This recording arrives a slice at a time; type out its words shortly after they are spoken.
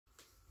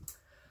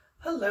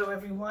Hello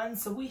everyone.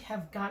 So we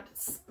have got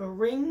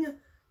spring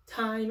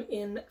time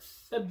in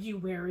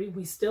February.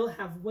 We still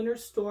have Winter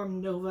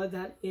Storm Nova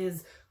that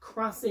is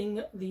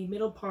crossing the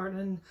middle part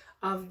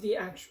of the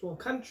actual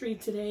country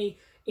today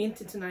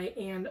into tonight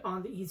and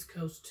on the East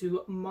Coast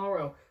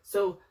tomorrow.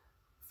 So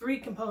three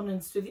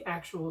components to the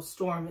actual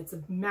storm. It's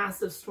a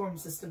massive storm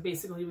system.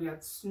 Basically, we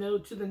got snow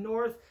to the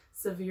north,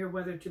 severe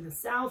weather to the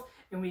south,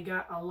 and we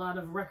got a lot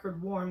of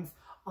record warmth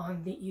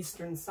on the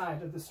eastern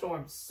side of the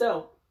storm.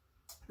 So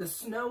the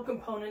snow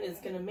component is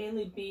going to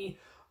mainly be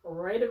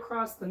right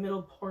across the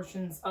middle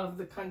portions of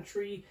the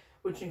country,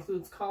 which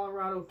includes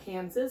Colorado,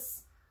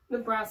 Kansas,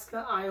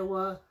 Nebraska,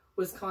 Iowa,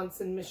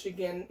 Wisconsin,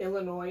 Michigan,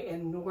 Illinois,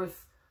 and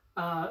North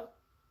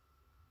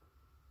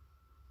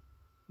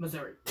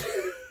Missouri.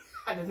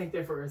 I had to think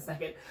there for a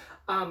second.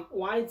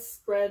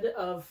 Widespread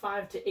of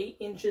 5 to 8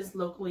 inches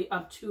locally,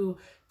 up to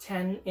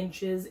 10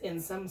 inches in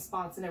some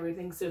spots and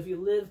everything. So if you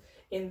live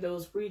in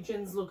those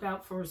regions, look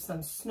out for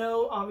some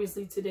snow,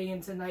 obviously today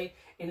and tonight,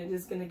 and it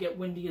is going to get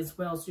windy as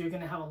well, so you're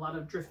going to have a lot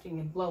of drifting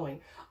and blowing.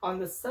 On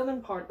the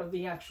southern part of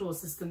the actual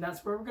system,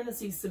 that's where we're going to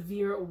see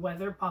severe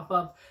weather pop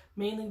up,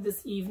 mainly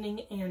this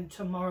evening and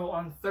tomorrow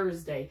on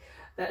Thursday.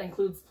 That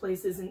includes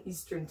places in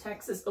eastern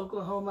Texas,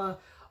 Oklahoma,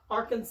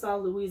 Arkansas,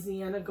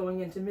 Louisiana, going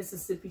into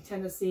Mississippi,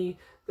 Tennessee,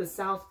 the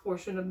south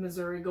portion of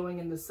Missouri, going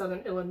into southern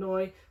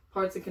Illinois,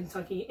 parts of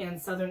Kentucky,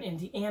 and southern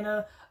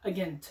Indiana.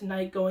 Again,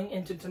 tonight going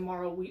into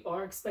tomorrow, we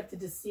are expected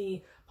to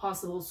see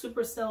possible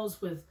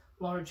supercells with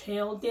large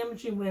hail,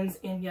 damaging winds,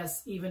 and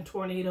yes, even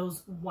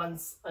tornadoes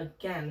once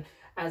again.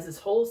 As this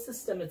whole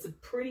system, it's a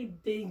pretty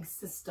big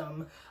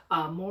system,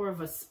 more of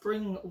a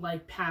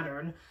spring-like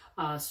pattern,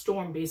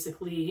 storm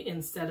basically,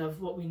 instead of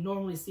what we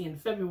normally see in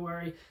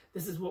February.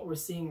 This is what we're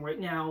seeing right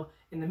now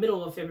in the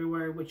middle of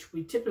February, which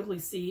we typically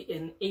see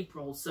in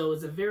April. So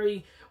it's a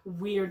very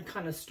weird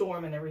kind of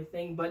storm and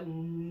everything, but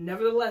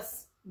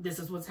nevertheless, this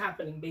is what's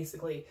happening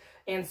basically.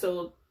 And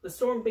so the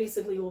storm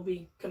basically will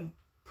be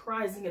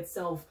comprising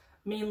itself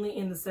mainly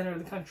in the center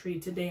of the country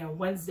today on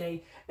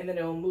Wednesday, and then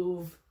it will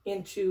move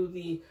into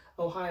the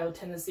Ohio,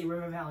 Tennessee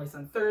River Valleys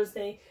on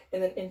Thursday,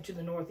 and then into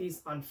the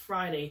Northeast on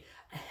Friday.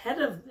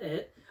 Ahead of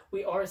it,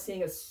 we are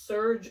seeing a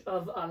surge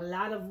of a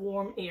lot of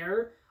warm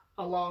air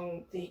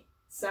along the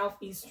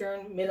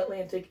southeastern,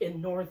 mid-Atlantic,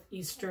 and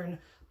northeastern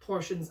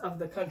portions of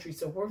the country.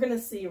 So we're going to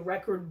see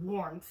record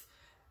warmth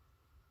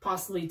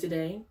possibly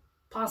today,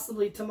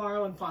 possibly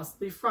tomorrow, and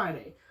possibly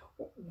Friday.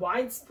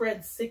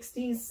 Widespread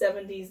 60s,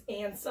 70s,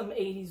 and some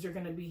 80s are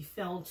going to be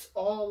felt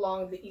all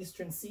along the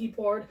eastern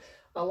seaboard.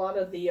 A lot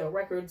of the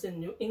records in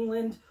New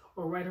England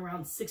were right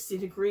around 60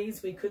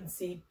 degrees. We could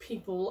see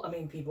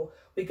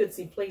we could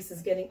see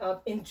places getting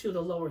up into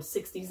the lower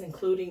 60s,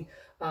 including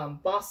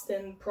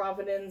Boston,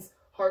 Providence,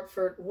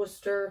 Hartford,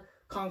 Worcester,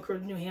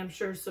 Concord, New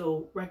Hampshire.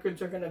 So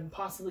records are going to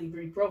possibly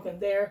be broken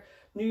there.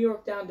 New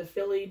York down to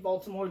Philly,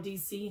 Baltimore,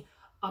 D.C.,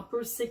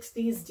 upper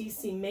 60s.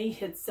 DC may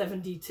hit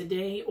 70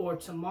 today or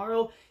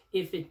tomorrow.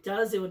 If it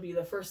does, it would be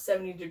the first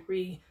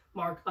 70-degree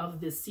mark of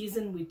this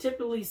season. We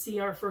typically see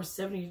our first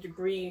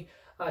 70-degree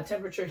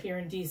temperature here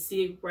in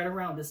DC right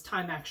around this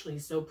time, actually,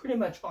 so pretty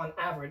much on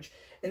average.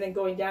 And then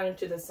going down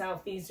into the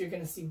southeast, you're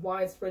going to see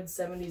widespread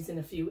 70s and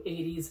a few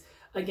 80s.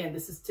 Again,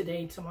 this is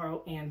today,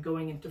 tomorrow, and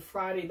going into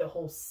Friday. The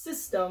whole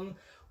system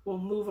will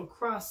move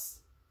across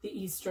the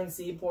eastern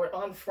seaboard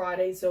on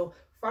Friday. So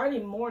Friday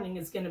morning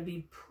is going to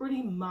be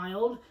pretty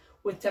mild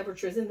with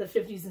temperatures in the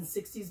 50s and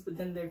 60s, but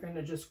then they're going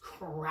to just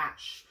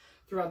crash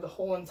throughout the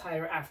whole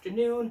entire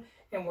afternoon.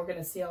 And we're going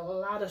to see a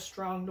lot of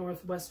strong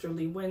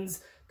northwesterly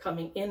winds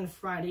coming in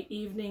Friday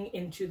evening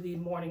into the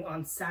morning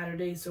on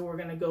Saturday. So we're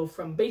going to go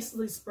from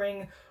basically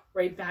spring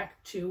right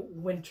back to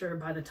winter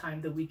by the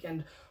time the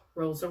weekend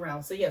rolls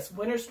around. So yes,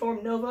 Winter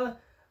Storm Nova.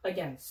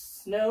 Again,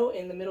 snow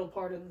in the middle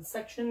part of the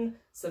section,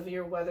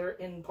 severe weather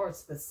in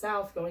parts of the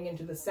south going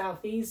into the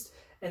southeast,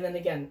 and then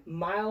again,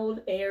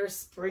 mild air,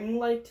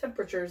 spring-like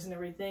temperatures and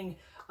everything.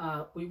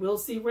 We will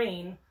see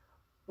rain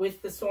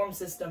with the storm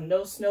system.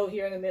 No snow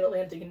here in the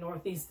mid-Atlantic and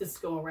northeast this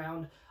go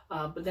around,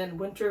 but then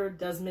winter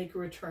does make a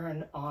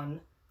return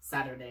on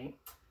Saturday.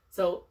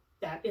 So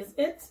that is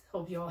it.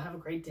 Hope you all have a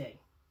great day.